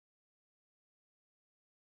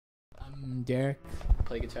I'm Derek.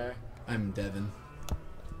 Play guitar. I'm Devin.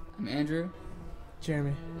 I'm Andrew.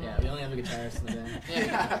 Jeremy. Yeah, we only have a guitarist in the band.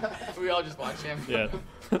 Yeah, we all just watch him. Yeah.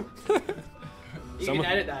 You can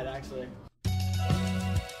edit that, actually.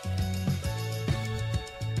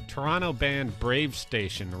 Toronto band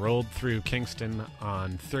Bravestation rolled through Kingston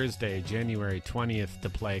on Thursday, January 20th to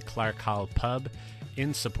play Clark Hall Pub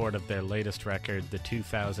in support of their latest record, the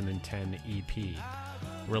 2010 EP.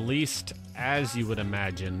 Released, as you would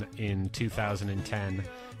imagine, in 2010,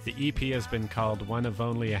 the EP has been called one of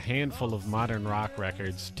only a handful of modern rock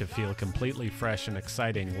records to feel completely fresh and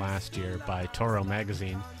exciting last year by Toro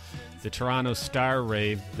magazine. The Toronto Star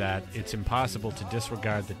raved that it's impossible to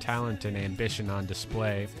disregard the talent and ambition on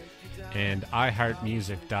display, and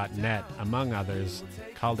iHeartMusic.net, among others,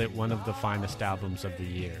 called it one of the finest albums of the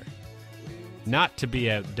year. Not to be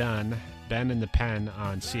outdone, Ben in the Pen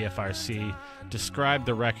on CFRC described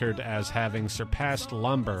the record as having surpassed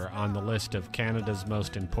lumber on the list of Canada's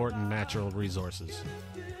most important natural resources.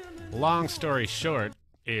 Long story short,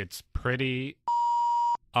 it's pretty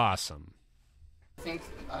awesome. I think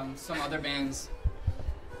some other bands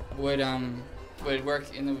would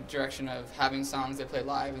work in the direction of having songs they play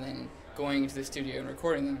live and then going into the studio and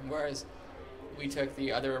recording them, whereas we took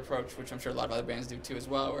the other approach, which I'm sure a lot of other bands do too as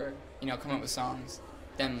well, where, you know, come up with songs,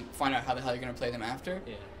 then find out how the hell you're going to play them after.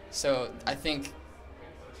 Yeah. So I think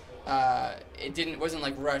it wasn't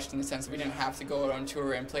like rushed in the sense that we didn't have to go out on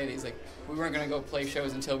tour and play these. Like, we weren't going to go play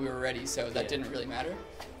shows until we were ready, so that didn't really matter.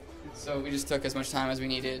 So we just took as much time as we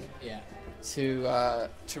needed to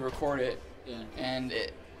record it. Yeah. And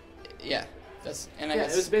it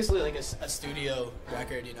was basically like a studio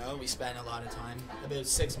record, you know. We spent a lot of time, about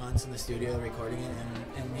 6 months in the studio recording it,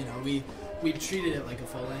 and you know, we treated it like a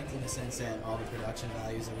full length in the sense that all the production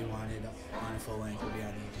values that we wanted on a full length would be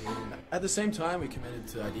on the EP. At the same time, we committed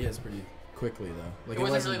to ideas pretty quickly, though. Like, it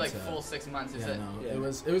wasn't really like full 6 months, is it? No, yeah.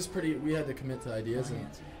 It was pretty. We had to commit to ideas, and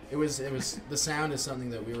it was the sound is something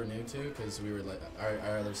that we were new to, because we were like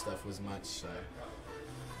our other stuff was much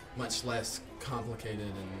less complicated,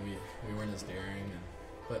 and we weren't as daring.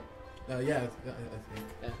 But I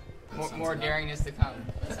think more daringness to come.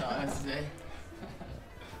 That's all I have to say.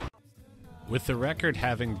 With the record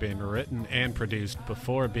having been written and produced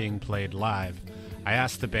before being played live, I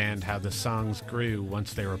asked the band how the songs grew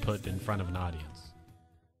once they were put in front of an audience.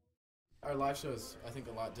 Our live shows, I think,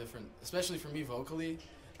 a lot different, especially for me vocally.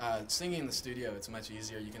 Singing in the studio, it's much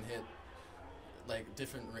easier. You can hit like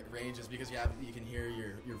different ranges because you can hear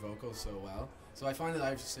your vocals so well. So I find that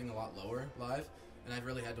I sing a lot lower live, and I've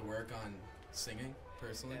really had to work on singing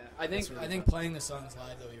personally. Yeah. I think playing the songs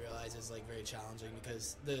live, though, we realize is like very challenging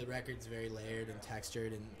because the record's very layered and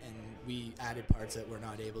textured, and we added parts that we're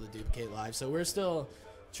not able to duplicate live. So we're still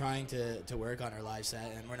trying to work on our live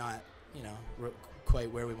set, and we're not, you know,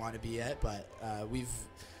 quite where we want to be yet, but we've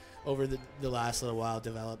over the last little while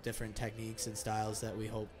developed different techniques and styles that we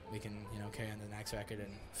hope we can, you know, carry on to the next record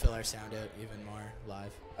and fill our sound out even more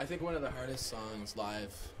live. I think one of the hardest songs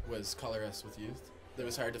live was Color Us With Youth. It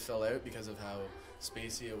was hard to fill out because of how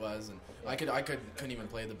spacey it was, and I couldn't even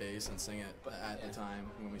play the bass and sing it at the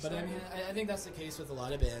time when we started. But I mean, I think that's the case with a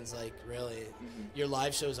lot of bands. Like, really, your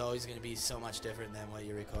live show is always going to be so much different than what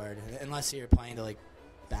you record, unless you're playing to like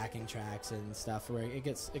backing tracks and stuff where it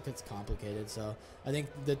gets complicated. So I think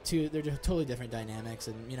they're totally different dynamics,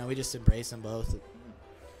 and you know, we just embrace them both.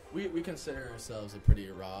 We consider ourselves a pretty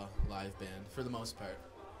raw live band for the most part,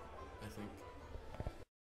 I think.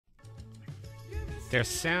 Their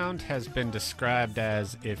sound has been described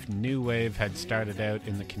as if new wave had started out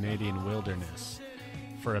in the Canadian wilderness.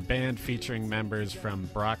 For a band featuring members from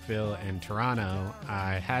Brockville and Toronto,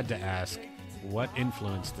 I had to ask, what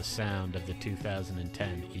influenced the sound of the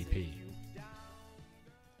 2010 EP?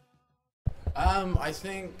 I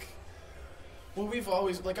think, well, we've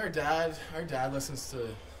always, like, our dad listens to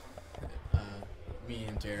me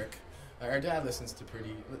and Derek. Our dad listens to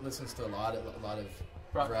a lot of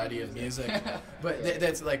variety of music, but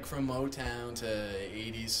that's like from Motown to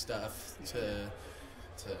 80s stuff to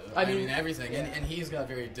I mean everything. Yeah. And he's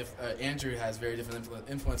got Andrew has very different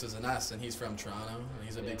influences than us, and he's from Toronto, and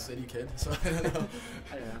he's a big city kid, so I don't know.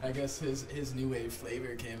 I guess his new wave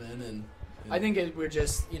flavor came in, and I think we're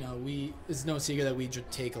just, you know, it's no secret that we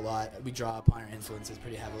take we draw upon our influences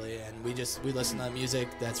pretty heavily, and we listen to music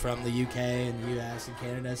that's from the UK and the US and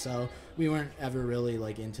Canada, so we weren't ever really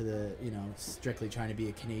like into the, you know, strictly trying to be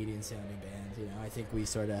a Canadian sounding band, you know. I think we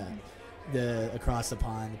sort of, the across the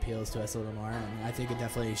pond appeals to us a little more, and I think it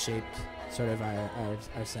definitely shaped sort of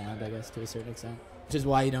our sound, I guess, to a certain extent, which is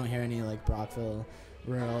why you don't hear any like Brockville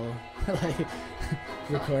rural like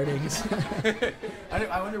recordings.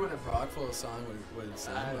 I wonder what a Brockville song would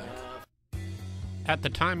sound like. At the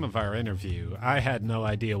time of our interview, I had no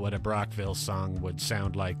idea what a Brockville song would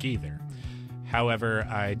sound like either. However,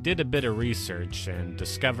 I did a bit of research and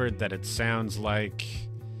discovered that it sounds like,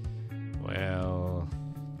 well...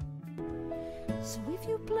 So if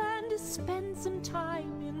you plan to spend some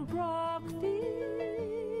time in Brockville,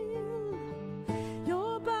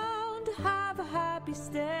 you're bound to have a happy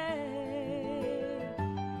stay.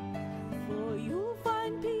 For you'll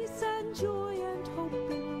find peace and joy and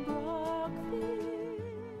hope in Brockville.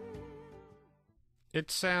 It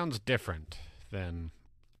sounds different than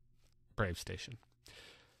Bravestation.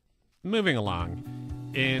 Moving along,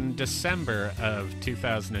 in December of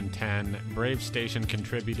 2010, Bravestation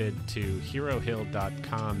contributed to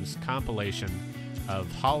HeroHill.com's compilation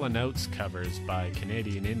of Hall & Oates covers by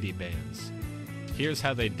Canadian indie bands. Here's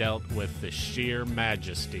how they dealt with the sheer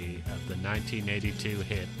majesty of the 1982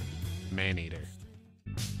 hit Maneater.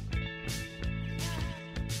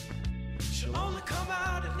 She'll only come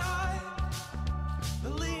out at night, the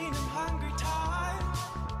lean and hungry tide.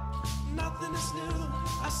 Nothing is new,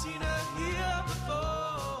 I've seen her here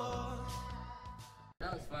before.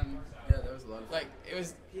 That was fun. Yeah, that was a lot of fun. Like, it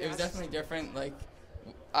was definitely different. Like,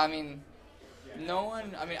 I mean,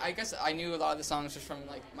 I guess I knew a lot of the songs just from,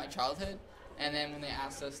 like, my childhood. And then when they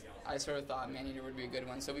asked us, I sort of thought Maneater would be a good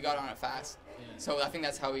one. So we got on it fast. Yeah. So I think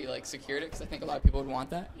that's how we, like, secured it, because I think a lot of people would want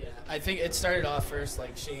that. Yeah, I think it started off first,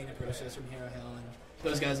 like, Shane approached us from Hero Hill, and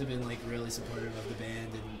those guys have been, like, really supportive of the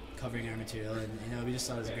band and covering our material, and, you know, we just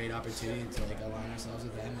thought it was a great opportunity to, like, align ourselves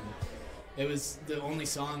with them, and it was the only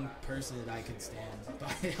song, personally, that I could stand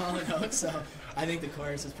by Hall & Oates, so I think the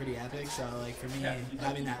chorus is pretty epic, so, like, for me,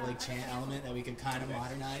 having that, like, chant element that we could kind of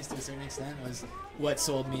modernize to a certain extent was what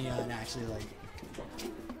sold me on actually, like,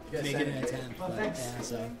 making an attempt. But, yeah,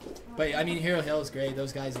 so. But I mean, Hero Hill is great.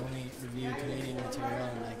 Those guys only review Canadian material,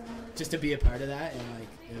 and like just to be a part of that, and like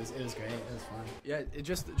it was great. It was fun. Yeah, it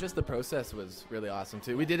just the process was really awesome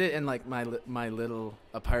too. We did it in like my little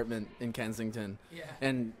apartment in Kensington, Yeah.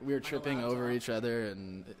 and we were tripping over each other,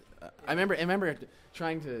 and I remember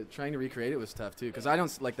trying to recreate it was tough too, because I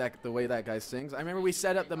don't like that the way that guy sings. I remember we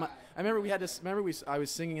set up I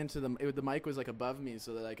was singing into the mic was like above me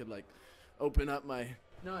so that I could like open up my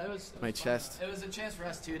My chest. It was a chance for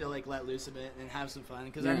us too to like let loose a bit and have some fun,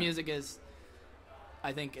 because Yeah. our music is,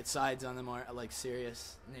 I think it sides on the more like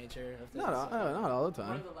serious nature of things. Not all the One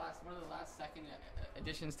time. of the last second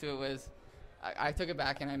additions to it was, I took it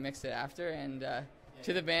back and I mixed it after, and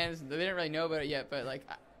to the bands, they didn't really know about it yet, but like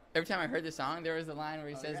every time I heard the song, there was a line where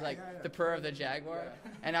he says the purr of the jaguar,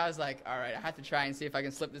 and I was like, all right, I have to try and see if I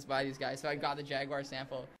can slip this by these guys. So I got the jaguar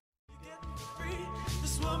sample. Free.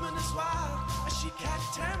 This woman is wild, and she can't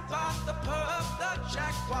temper the purr of the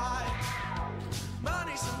jaguar.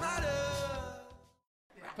 Money's a matter.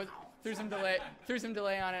 Threw some delay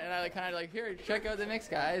on it, and I like kind of like, here, check out the mix,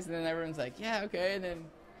 guys. And then everyone's like, yeah, okay. And then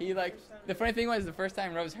he like, the funny thing was, the first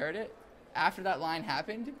time Rose heard it, after that line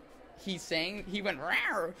happened, he went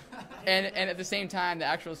rawr, and at the same time the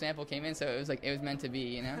actual sample came in, so it was like it was meant to be,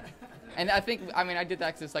 you know. And I did that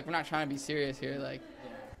because it's like we're not trying to be serious here, like.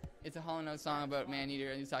 It's a Hall & Oates song about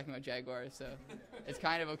Maneater, and he's talking about jaguars, so it's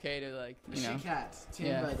kind of okay to, like, you know. A she-cat,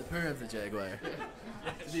 tuned by the purr of the jaguar.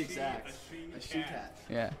 To be exact, a she-cat.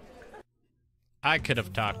 Yeah. I could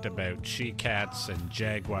have talked about she-cats and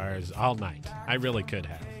jaguars all night. I really could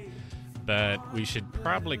have. But we should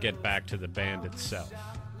probably get back to the band itself.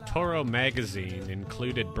 Toro magazine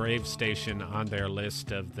included Bravestation on their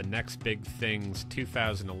list of the Next Big Things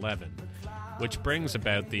 2011, which brings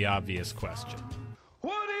about the obvious question.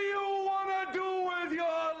 What do you want to do with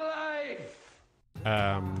your life?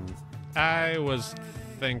 I was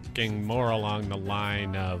thinking more along the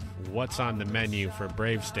line of what's on the menu for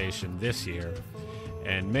Bravestation this year,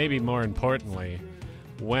 and maybe more importantly,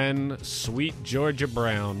 when, sweet Georgia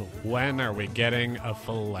Brown, when are we getting a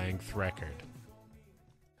full-length record?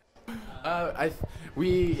 A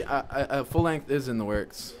full length is in the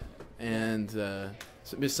works, and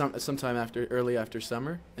sometime early after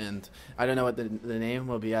summer, and I don't know what the name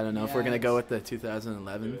will be. I don't know if we're gonna go with the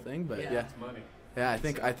 2011 thing, but yeah. Yeah, I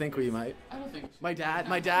think we might. I don't think. My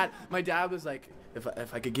dad was like,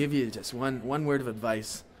 if I could give you just one word of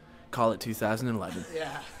advice, call it 2011.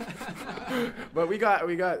 Yeah. But we got Took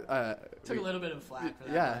a little bit of flack for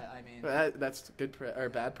that. yeah. But, I mean, But that's good or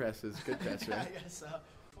bad press is good press, right? I guess so.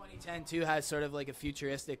 2010 too has sort of like a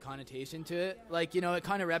futuristic connotation to it. Like, you know, it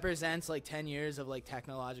kind of represents like 10 years of like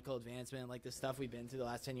technological advancement, like the stuff we've been through the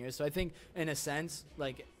last 10 years. So I think in a sense,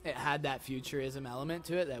 like it had that futurism element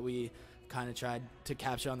to it that we kind of tried to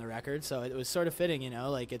capture on the record. So it was sort of fitting, you know,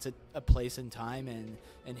 like it's a place in time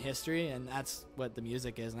and history, and that's what the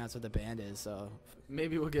music is, and that's what the band is. So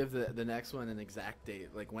maybe we'll give the next one an exact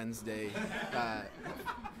date, like Wednesday,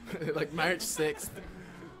 like March 6th,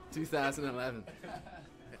 2011.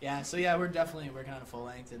 Yeah, so yeah, we're definitely working on a full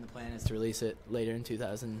length, and the plan is to release it later in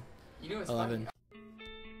 2011. You know what's funny?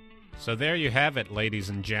 So there you have it, ladies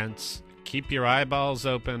and gents. Keep your eyeballs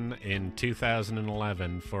open in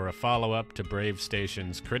 2011 for a follow-up to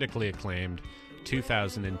Bravestation's critically acclaimed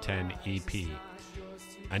 2010 EP.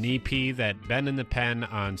 An EP that Ben in the Pen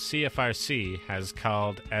on CFRC has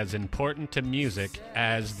called as important to music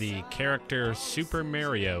as the character Super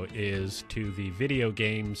Mario is to the video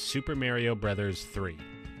game Super Mario Bros. 3.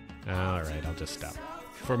 Alright, I'll just stop.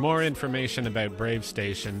 For more information about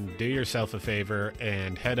Bravestation, do yourself a favor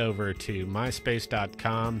and head over to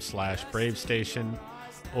myspace.com/Bravestation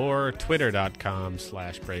or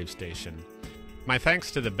twitter.com/Bravestation. My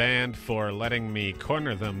thanks to the band for letting me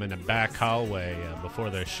corner them in a back hallway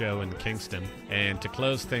before their show in Kingston. And to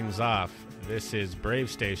close things off, this is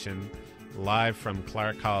Bravestation live from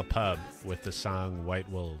Clark Hall Pub with the song White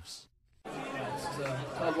Wolves. This is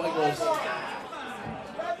called White Wolves.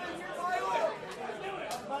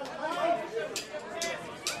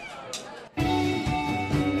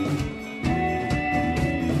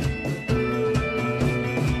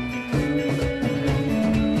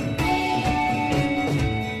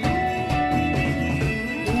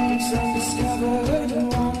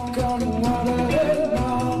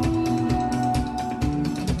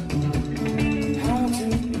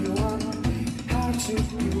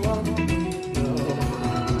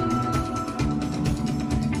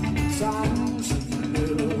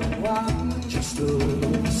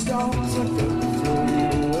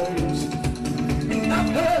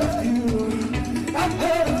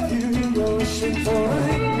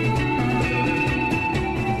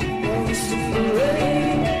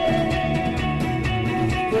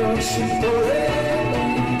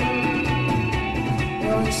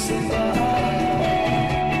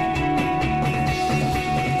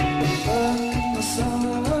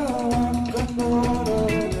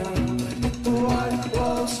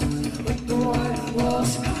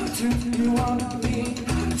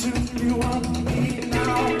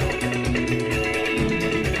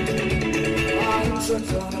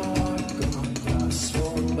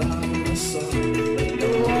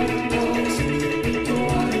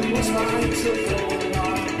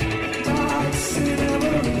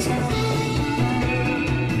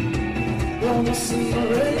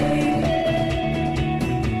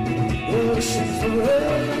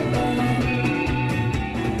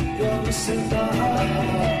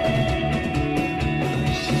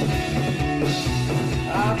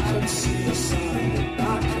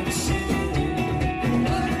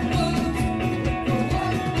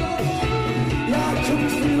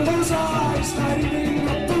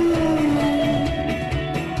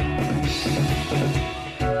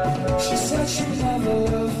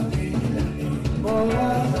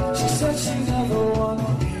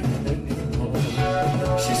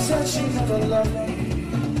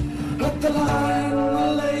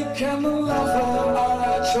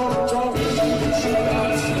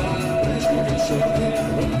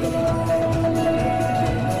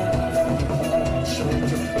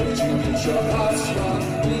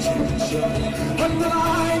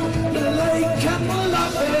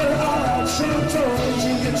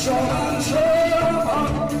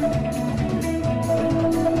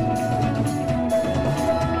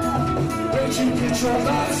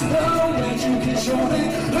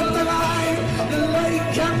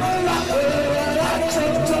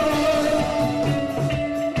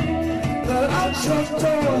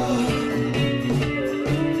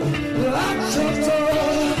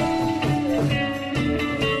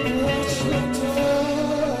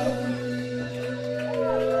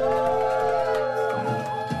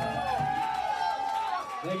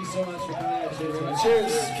 Thank you so much for coming out.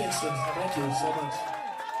 Cheers, Kingston. Thank you so much.